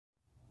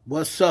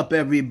What's up,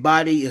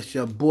 everybody? It's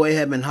your boy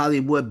Heaven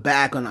Hollywood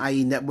back on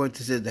IE Network.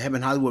 This is the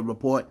Heaven Hollywood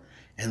Report,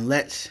 and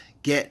let's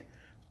get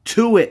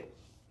to it.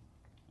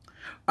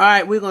 All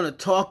right, we're going to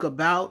talk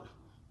about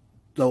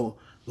the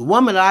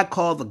woman I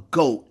call the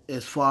GOAT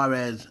as far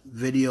as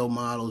video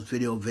models,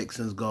 video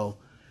vixens go,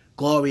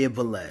 Gloria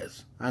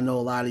Velez. I know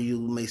a lot of you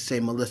may say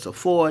Melissa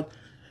Ford.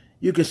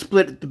 You can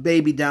split the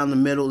baby down the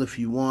middle if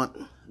you want,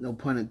 no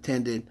pun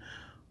intended,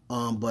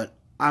 but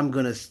I'm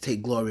going to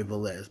take Gloria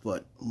Velez,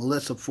 but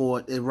Melissa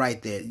Ford is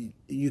right there.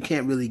 You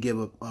can't really give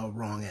a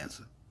wrong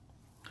answer.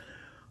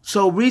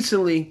 So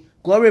recently,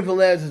 Gloria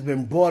Velez has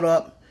been brought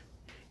up,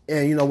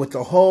 and with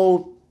the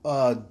whole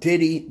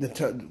Diddy,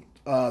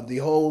 the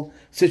whole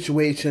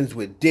situations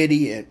with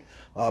Diddy and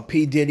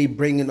P. Diddy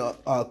being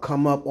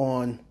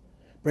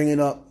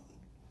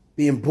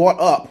brought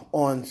up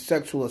on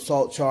sexual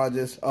assault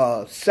charges,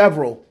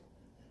 several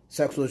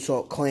sexual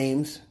assault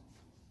claims,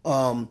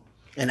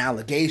 and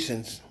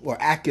allegations or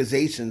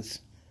accusations.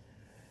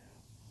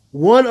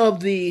 One of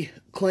the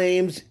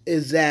claims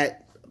is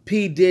that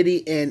P.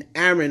 Diddy and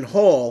Aaron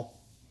Hall,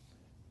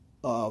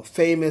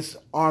 famous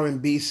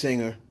R&B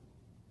singer,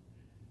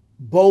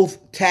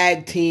 both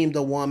tag teamed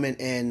a woman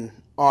and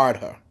R'd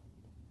her.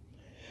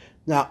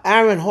 Now,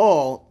 Aaron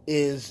Hall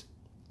is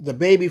the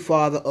baby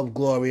father of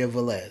Gloria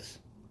Velez.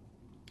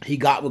 He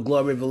got with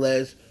Gloria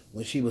Velez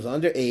when she was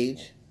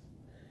underage,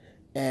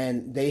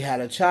 and they had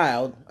a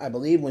child. I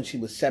believe when she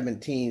was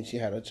 17, she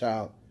had a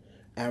child,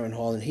 Aaron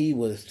Hall, and he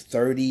was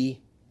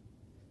 33,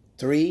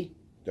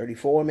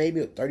 34 maybe,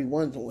 or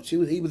 31.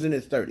 He was in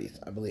his 30s,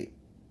 I believe.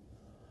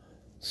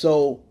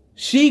 So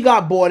she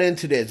got brought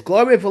into this.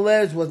 Gloria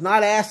Velez was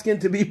not asking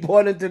to be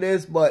brought into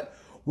this, but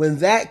when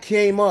that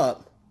came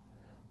up,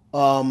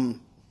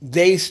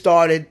 they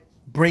started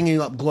bringing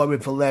up Gloria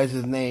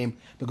Velez's name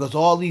because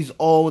all these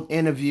old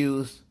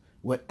interviews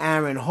with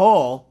Aaron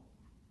Hall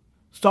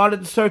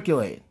started to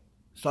recirculate.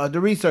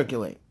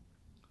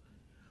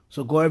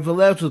 So Gloria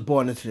Velez was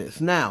born into this.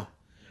 Now,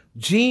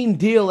 Gene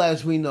Deal,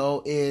 as we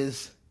know,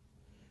 is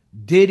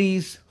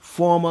Diddy's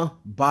former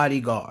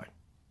bodyguard.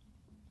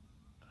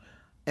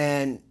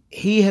 And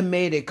he had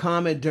made a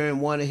comment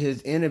during one of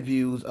his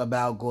interviews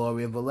about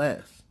Gloria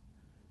Velez.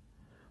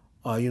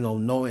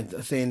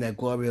 Saying that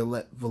Gloria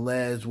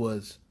Velez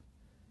was,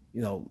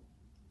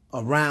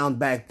 around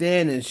back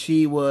then, and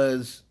she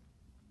was,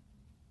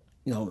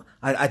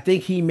 I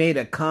think he made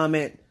a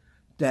comment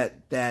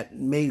that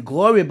made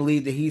Gloria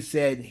believe that he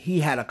said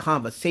he had a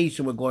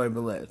conversation with Gloria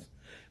Velez.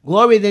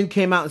 Gloria then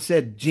came out and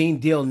said Gene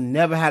Deal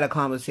never had a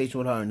conversation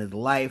with her in his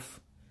life,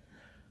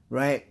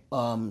 right?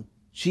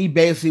 She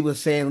basically was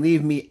saying,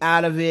 leave me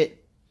out of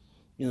it.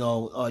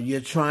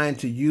 You're trying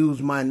to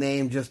use my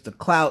name just to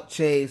clout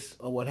chase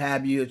or what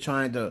have you. You're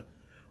trying to,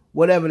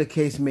 whatever the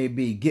case may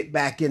be, get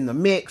back in the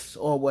mix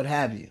or what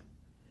have you.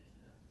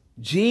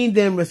 Gene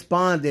then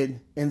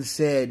responded and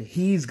said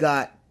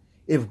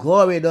if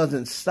Gloria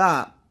doesn't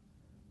stop,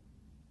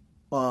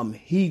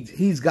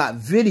 he's got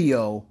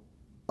video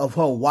of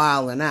her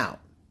wilding out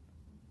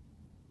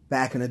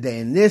back in the day.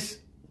 And this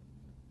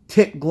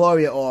ticked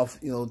Gloria off,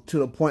 to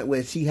the point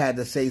where she had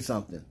to say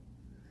something.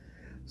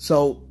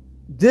 So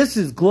this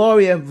is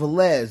Gloria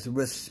Velez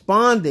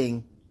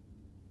responding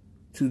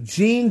to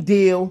Gene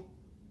Deal,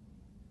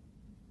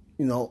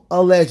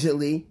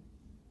 allegedly,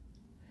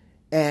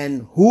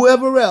 and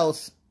whoever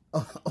else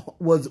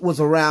was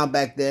around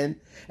back then.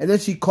 And then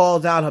she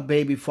calls out her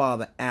baby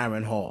father,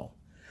 Aaron Hall.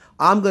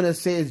 I'm going to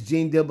say it's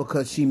Gene Deal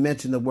because she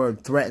mentioned the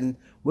word threatened.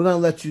 We're going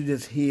to let you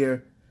just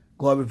hear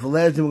Gloria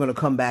Velez, and we're going to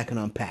come back and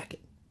unpack it.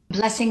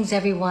 Blessings,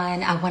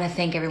 everyone. I want to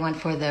thank everyone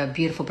for the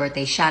beautiful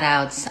birthday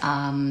shout-outs,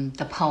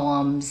 the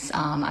poems.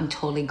 I'm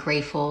totally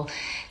grateful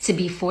to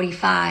be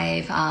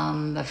 45.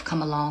 I've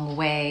come a long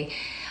way.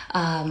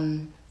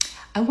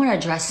 I want to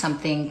address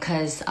something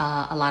because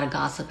a lot of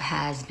gossip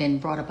has been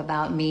brought up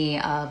about me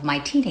of my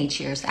teenage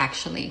years,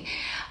 actually.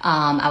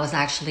 I was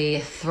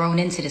actually thrown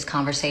into this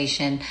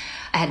conversation.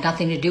 I had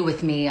nothing to do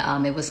with me.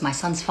 It was my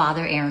son's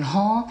father, Aaron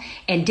Hall,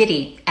 and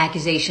Diddy,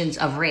 accusations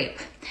of rape.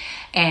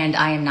 And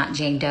I am not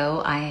Jane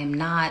Doe. I am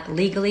not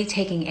legally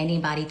taking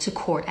anybody to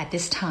court at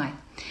this time.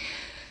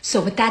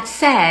 So with that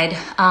said,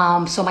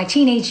 so my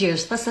teenage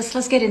years,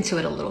 let's get into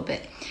it a little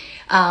bit.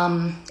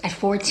 At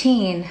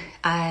 14,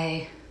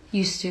 I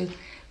used to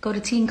go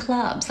to teen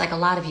clubs like a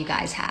lot of you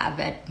guys have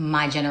at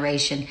my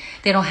generation.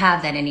 They don't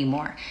have that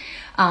anymore.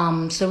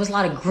 So there was a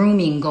lot of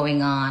grooming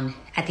going on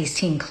at these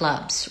teen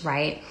clubs,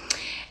 right?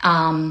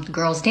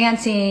 Girls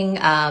dancing,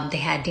 they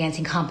had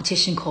dancing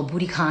competition called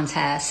booty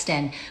contest,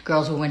 and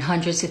girls would win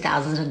hundreds to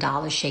thousands of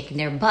dollars shaking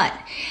their butt.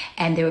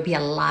 And there would be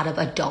a lot of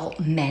adult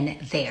men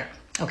there.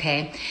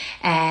 Okay.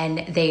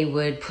 And they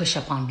would push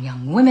up on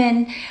young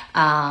women,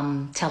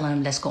 telling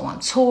them, let's go on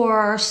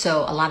tour.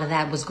 So a lot of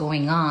that was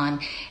going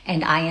on.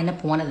 And I ended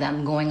up one of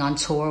them going on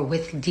tour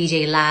with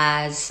DJ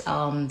Laz,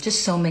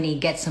 just so many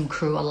Get Some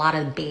crew, a lot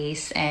of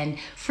bass and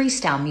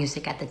freestyle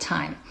music at the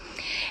time.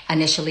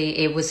 Initially,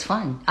 it was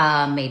fun,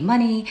 made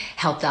money,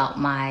 helped out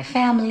my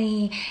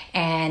family,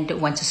 and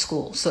went to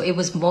school. So it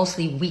was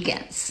mostly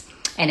weekends.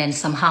 and then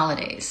some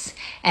holidays.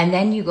 And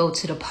then you go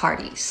to the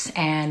parties,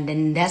 and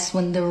then that's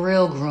when the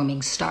real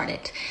grooming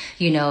started.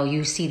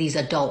 You see these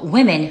adult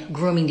women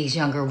grooming these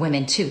younger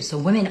women too. So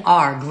women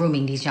are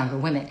grooming these younger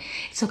women.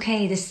 It's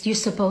okay, you're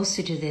supposed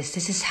to do this.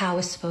 This is how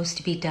it's supposed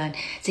to be done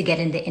to get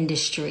in the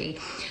industry.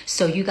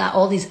 So you got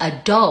all these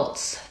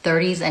adults,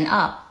 30s and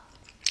up,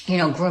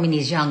 grooming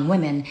these young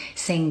women,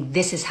 saying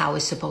this is how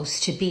it's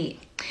supposed to be.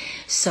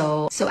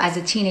 So as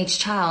a teenage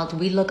child,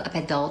 we look up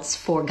adults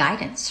for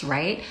guidance,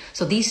 right?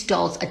 So these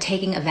adults are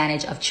taking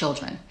advantage of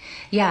children.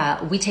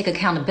 Yeah, we take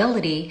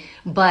accountability,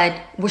 but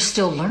we're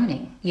still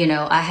learning.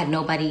 I had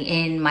nobody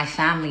in my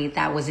family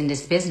that was in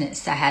this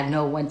business. I had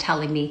no one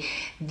telling me,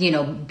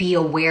 be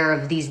aware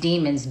of these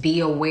demons,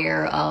 be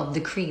aware of the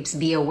creeps,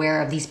 be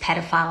aware of these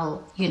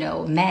pedophile,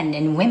 men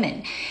and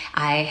women.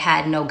 I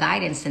had no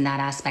guidance in that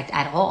aspect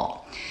at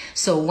all.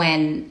 So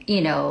when,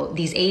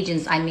 these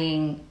agents,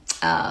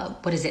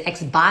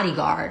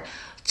 ex-bodyguard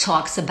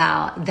talks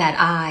about that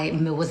I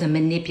was a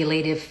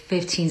manipulative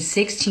 15,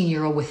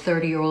 16-year-old with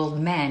 30-year-old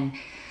men.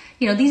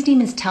 These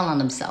demons tell on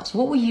themselves.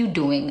 What were you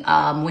doing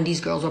when these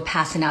girls were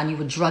passing out and you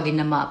were drugging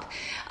them up?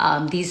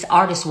 These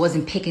artists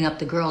wasn't picking up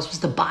the girls. It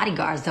was the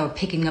bodyguards that were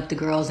picking up the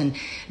girls and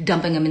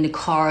dumping them in the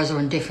cars or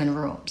in different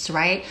rooms,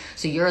 right?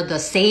 So you're the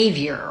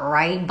savior,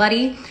 right,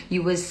 buddy?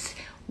 You was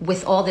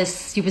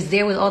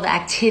there with all the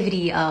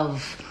activity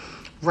of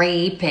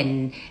rape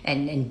and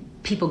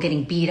people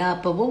getting beat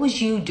up, but what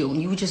was you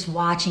doing? You were just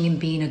watching and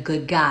being a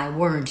good guy,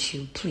 weren't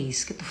you?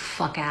 Please get the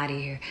fuck out of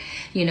here.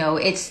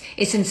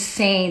 It's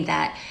insane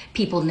that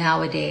people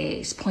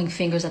nowadays point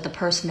fingers at the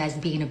person that's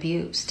being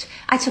abused.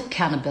 I took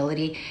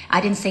accountability.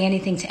 I didn't say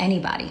anything to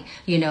anybody.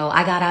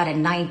 I got out at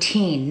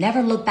 19.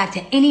 Never look back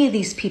to any of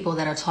these people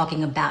that are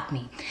talking about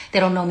me. They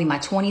don't know me in my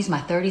 20s,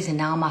 my 30s, and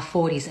now in my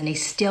 40s, and they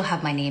still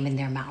have my name in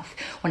their mouth.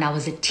 When I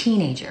was a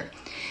teenager,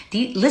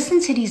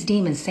 listen to these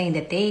demons saying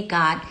that they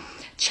got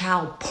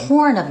child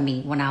porn of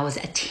me when I was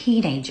a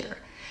teenager.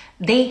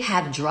 They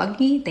have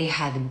drugged me. They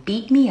have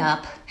beat me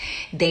up.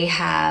 They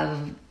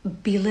have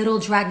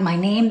belittled, dragged my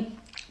name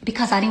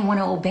because I didn't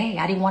want to obey.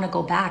 I didn't want to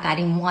go back. I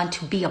didn't want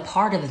to be a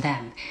part of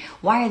them.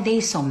 Why are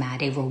they so mad?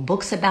 They wrote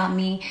books about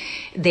me.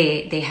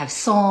 They have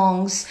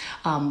songs,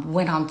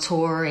 went on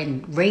tour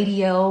and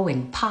radio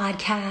and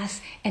podcasts,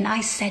 and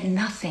I said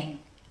nothing.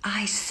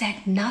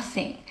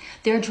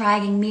 They're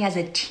dragging me as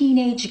a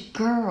teenage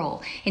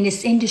girl in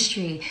this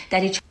industry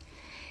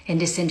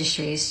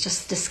is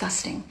just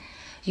disgusting.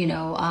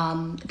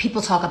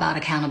 People talk about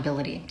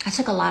accountability. I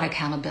took a lot of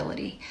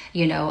accountability,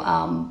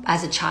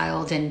 as a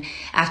child and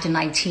after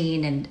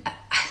 19, and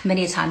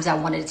many times I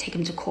wanted to take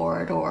them to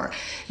court or,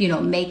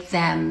 make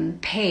them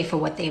pay for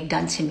what they've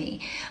done to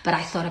me. But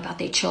I thought about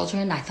their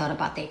children. I thought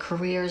about their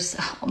careers.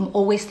 I'm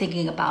always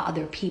thinking about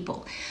other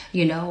people,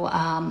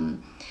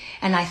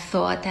 and I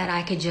thought that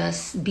I could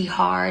just be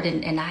hard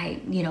and I,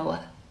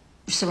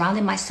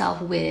 surrounded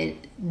myself with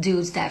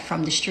dudes that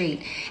from the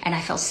street, and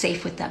I felt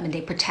safe with them, and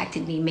they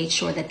protected me, made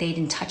sure that they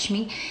didn't touch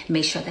me,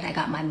 made sure that I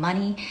got my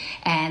money.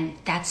 And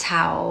that's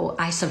how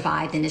I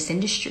survived in this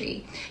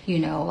industry,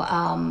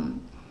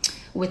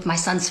 with my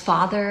son's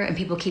father, and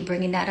people keep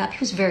bringing that up. He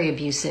was very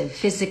abusive,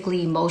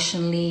 physically,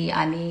 emotionally.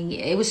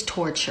 It was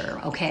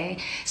torture, okay?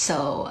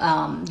 So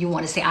you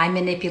want to say I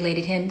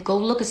manipulated him? Go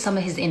look at some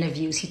of his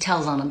interviews. He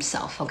tells on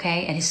himself,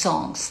 okay? And his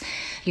songs,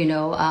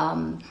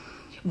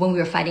 when we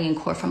were fighting in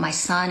court for my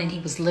son and he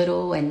was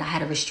little and I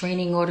had a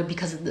restraining order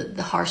because of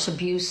the harsh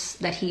abuse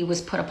that he was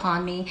put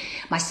upon me,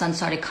 my son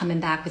started coming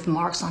back with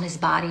marks on his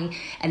body.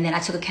 And then I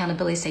took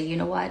accountability and said, you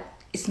know what?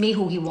 It's me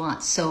who he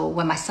wants. So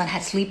when my son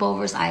had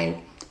sleepovers,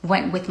 I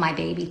went with my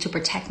baby to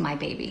protect my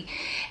baby.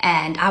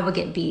 And I would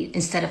get beat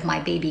instead of my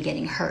baby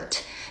getting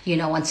hurt,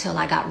 until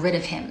I got rid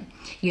of him.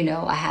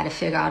 I had to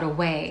figure out a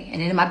way. And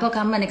in my book,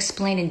 I'm going to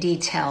explain in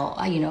detail,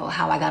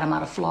 how I got him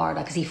out of Florida,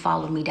 because he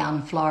followed me down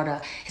in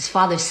Florida. His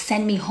father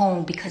sent me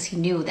home because he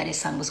knew that his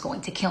son was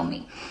going to kill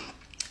me.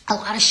 A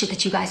lot of shit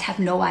that you guys have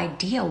no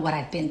idea what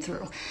I've been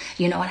through,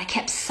 and I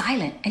kept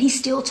silent. And he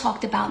still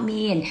talked about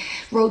me and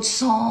wrote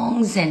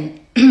songs, and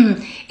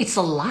it's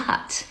a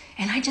lot.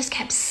 And I just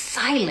kept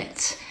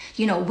silent,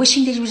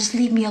 wishing they would just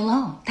leave me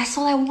alone. That's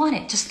all I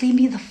wanted. Just leave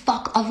me the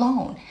fuck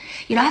alone.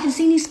 I haven't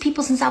seen these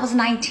people since I was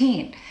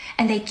 19.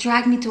 And they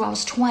dragged me through I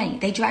was 20.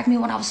 They dragged me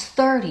when I was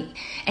 30.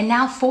 And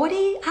now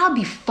 40, I'll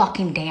be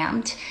fucking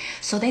damned.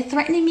 So they're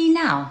threatening me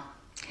now.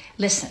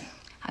 Listen,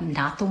 I'm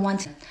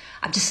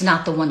just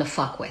not the one to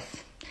fuck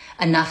with.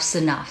 Enough's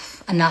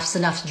enough. Enough's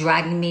enough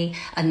dragging me.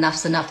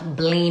 Enough's enough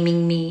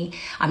blaming me.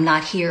 I'm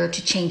not here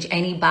to change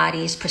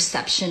anybody's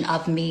perception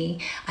of me.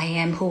 I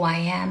am who I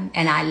am,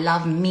 and I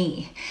love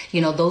me.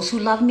 Those who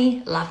love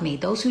me, love me.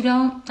 Those who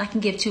don't, I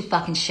can give two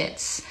fucking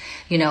shits.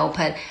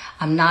 But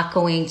I'm not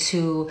going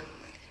to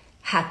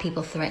have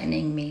people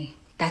threatening me.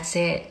 That's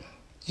it.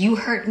 You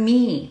hurt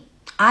me.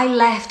 I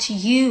left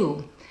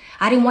you.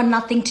 I didn't want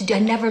nothing to do. I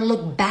never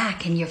look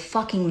back, and you're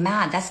fucking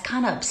mad. That's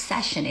kind of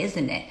obsession,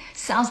 isn't it?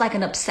 Sounds like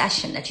an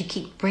obsession that you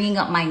keep bringing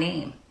up my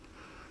name.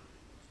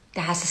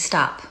 That has to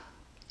stop.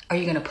 Or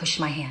you're going to push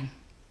my hand.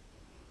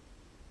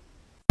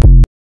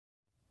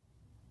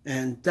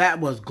 And that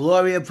was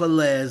Gloria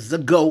Velez, the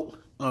GOAT,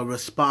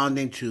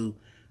 responding to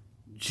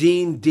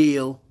Gene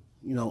Deal,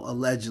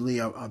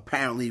 allegedly or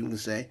apparently you can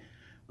say,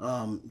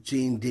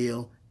 Gene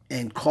Deal,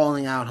 and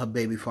calling out her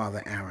baby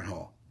father, Aaron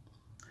Hall.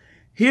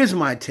 Here's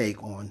my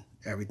take on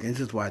everything.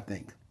 This is what I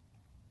think.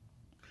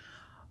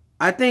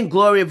 I think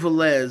Gloria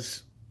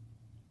Velez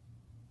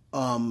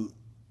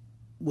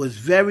was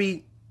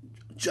very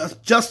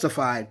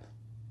justified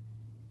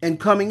in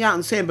coming out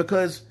and saying,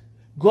 because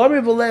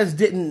Gloria Velez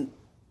didn't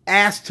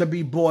ask to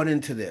be brought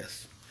into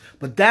this.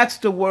 But that's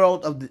the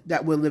world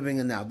that we're living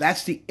in now.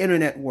 That's the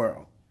internet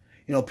world.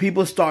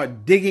 People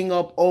start digging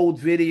up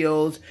old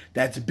videos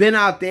that's been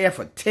out there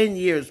for 10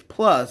 years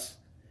plus,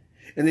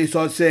 and they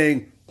start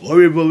saying,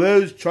 Gloria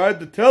Velez tried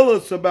to tell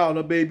us about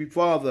her baby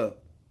father.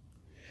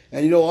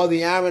 And, all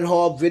the Aaron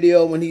Hall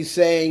video when he's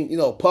saying,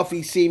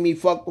 Puffy seen me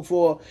fuck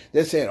before,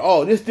 they're saying,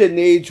 oh, this didn't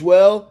age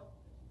well.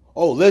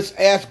 Oh, let's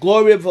ask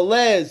Gloria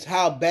Velez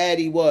how bad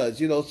he was,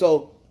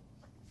 So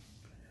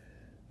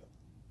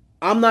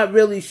I'm not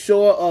really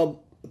sure of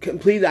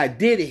completely. I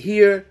did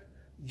hear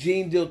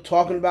Gene Deal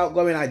talking about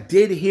Gloria, and I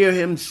did hear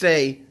him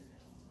say,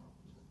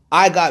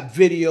 I got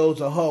videos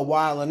of her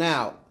wilding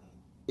out.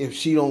 If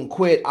she don't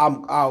quit,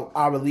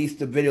 I'll release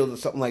the videos or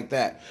something like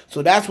that.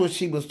 So that's what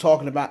she was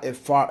talking about as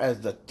far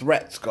as the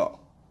threats go.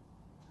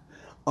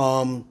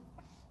 And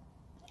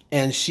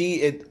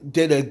she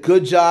did a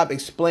good job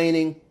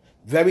explaining,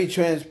 very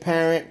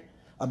transparent,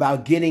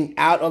 about getting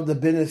out of the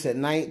business at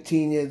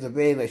 19 years of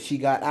age. Like, she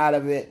got out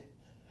of it.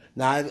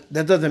 Now,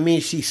 that doesn't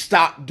mean she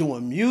stopped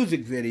doing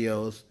music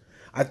videos.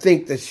 I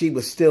think that she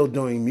was still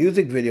doing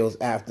music videos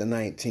after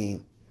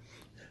 19.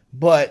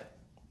 But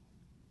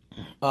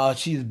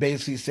she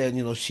basically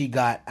said, she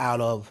got out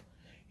of,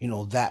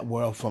 that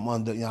world from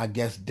under, I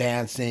guess,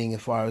 dancing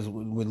as far as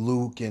with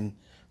Luke and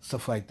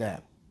stuff like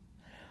that.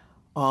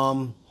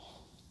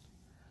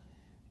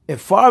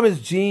 As far as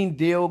Gene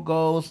Deal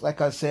goes,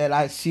 like I said,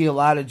 I see a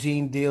lot of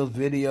Gene Deal's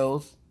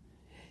videos.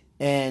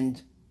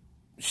 And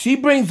she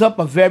brings up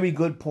a very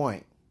good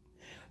point.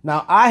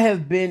 Now, I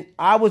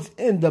was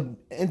in the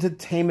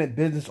entertainment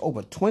business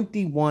over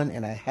 21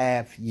 and a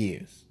half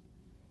years.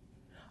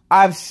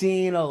 I've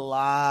seen a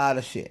lot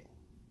of shit.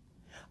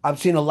 I've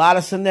seen a lot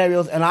of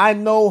scenarios, and I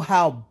know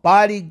how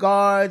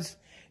bodyguards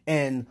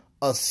and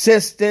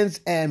assistants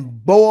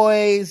and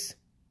boys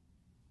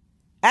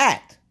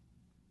act.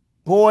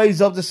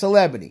 Boys of the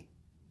celebrity.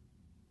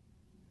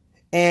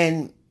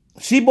 And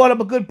she brought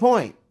up a good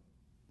point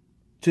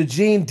to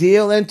Gene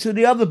Deal and to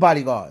the other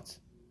bodyguards.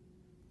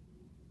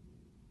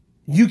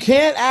 You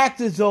can't act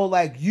as though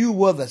like you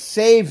were the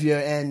savior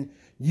and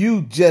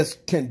you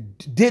just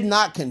did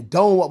not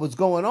condone what was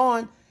going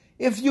on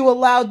if you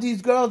allowed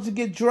these girls to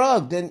get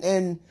drugged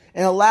and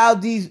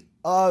allowed these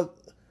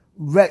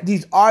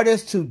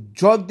artists to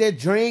drug their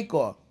drink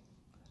or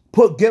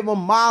give them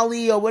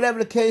Molly or whatever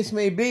the case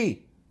may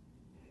be.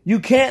 You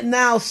can't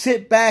now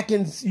sit back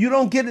and you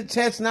don't get a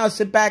chance now to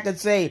sit back and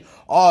say,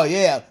 oh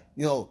yeah,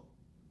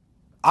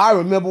 I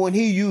remember when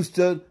he used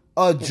to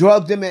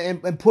drug them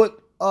and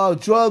put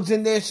drugs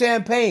in their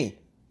champagne.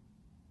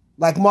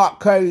 Like Mark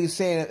Curry is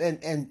saying,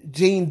 and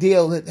Gene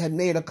Deal had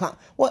made a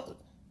what?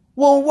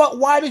 Well,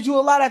 why did you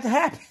allow that to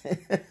happen?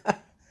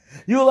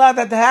 You allowed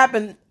that to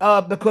happen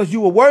because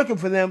you were working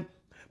for them,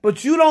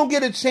 but you don't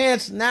get a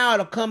chance now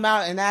to come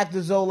out and act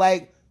as though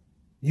like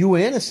you were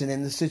innocent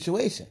in the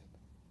situation.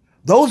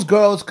 Those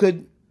girls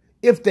could,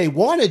 if they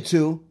wanted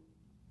to,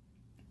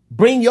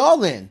 bring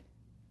y'all in,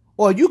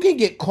 or you can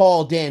get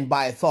called in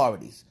by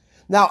authorities.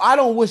 Now, I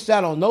don't wish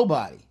that on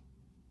nobody.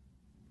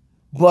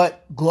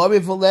 But Gloria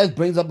Velez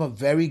brings up a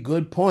very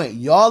good point.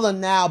 Y'all are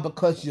now,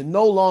 because you're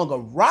no longer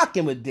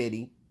rocking with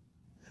Diddy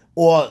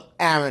or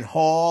Aaron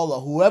Hall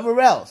or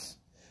whoever else,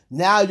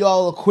 now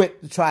y'all are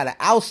quick to try to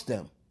oust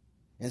them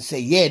and say,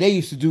 yeah, they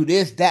used to do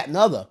this, that, and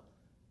other.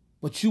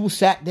 But you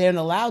sat there and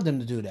allowed them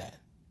to do that.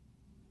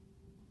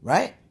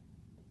 Right?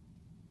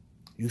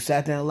 You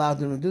sat there and allowed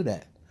them to do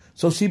that.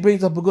 So she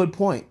brings up a good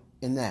point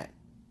in that.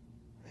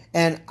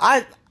 And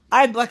I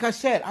like I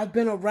said, I've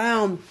been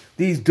around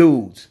these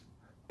dudes.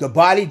 The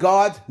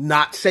bodyguards,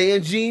 not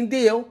saying Gene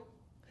Deal,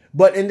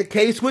 but in the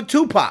case with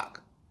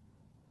Tupac.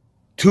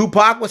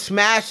 Tupac was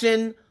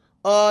smashing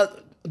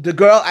the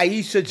girl,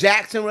 Aisha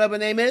Jackson, whatever her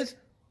name is.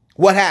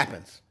 What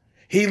happens?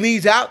 He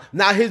leaves out.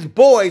 Now his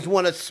boys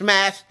want to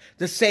smash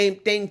the same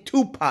thing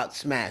Tupac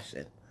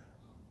smashing.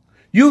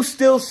 You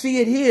still see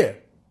it here.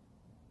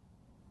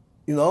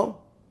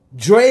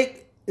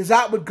 Drake is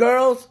out with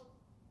girls.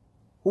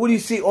 Who do you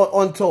see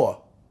on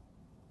tour?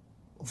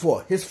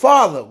 For his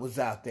father was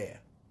out there.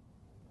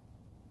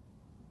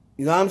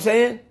 You know what I'm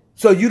saying?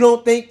 So you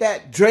don't think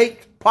that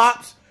Drake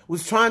Pops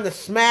was trying to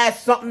smash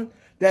something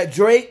that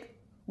Drake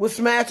was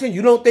smashing?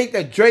 You don't think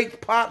that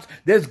Drake Pops,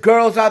 there's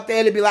girls out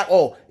there that be like,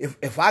 oh,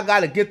 if I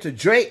got to get to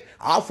Drake,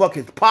 I'll fuck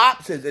his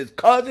pops, his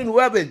cousin,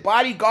 whoever, his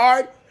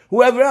bodyguard,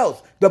 whoever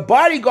else. The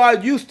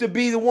bodyguard used to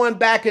be the one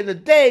back in the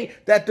day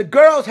that the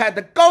girls had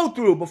to go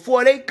through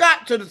before they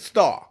got to the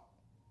star.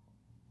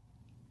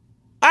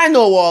 I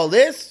know all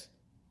this.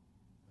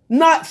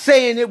 Not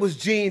saying it was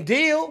Gene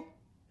Deal,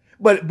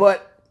 but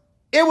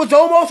it was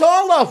almost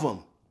all of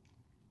them.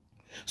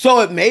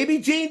 So it may be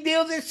Gene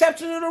Deal's the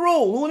exception to the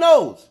rule. Who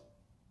knows?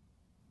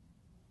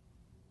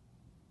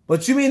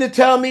 But you mean to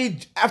tell me,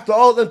 after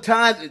all the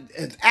time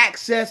and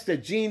access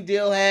that Gene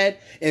Deal had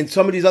and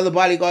some of these other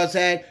bodyguards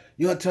had,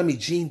 you're going to tell me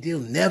Gene Deal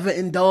never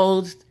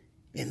indulged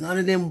in none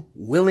of them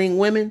willing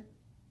women?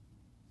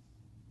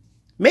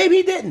 Maybe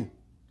he didn't.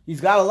 He's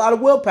got a lot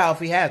of willpower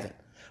if he hasn't.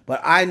 But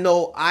I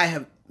know I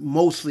have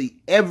mostly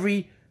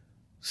every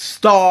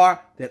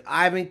star that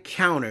I've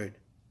encountered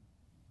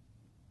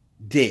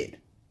did.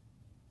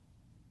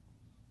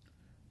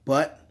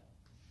 But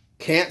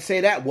can't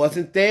say that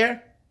wasn't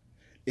there.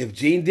 If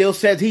Gene Deal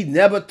says he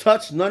never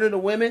touched none of the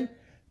women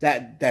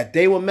that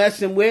they were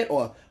messing with,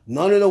 or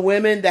none of the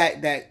women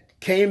that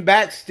came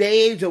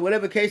backstage, or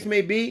whatever the case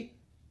may be,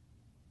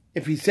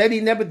 if he said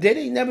he never did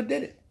it, he never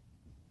did it.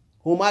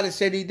 Who might have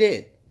said he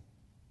did?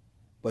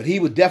 But he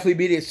would definitely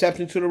be the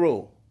exception to the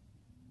rule.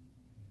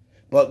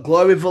 But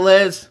Gloria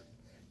Velez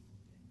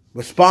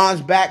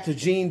responds back to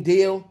Gene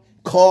Deal,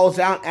 calls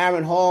out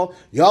Aaron Hall.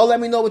 Y'all let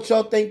me know what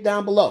y'all think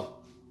down below.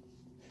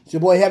 It's your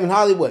boy Heaven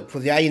Hollywood for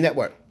the IE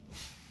Network.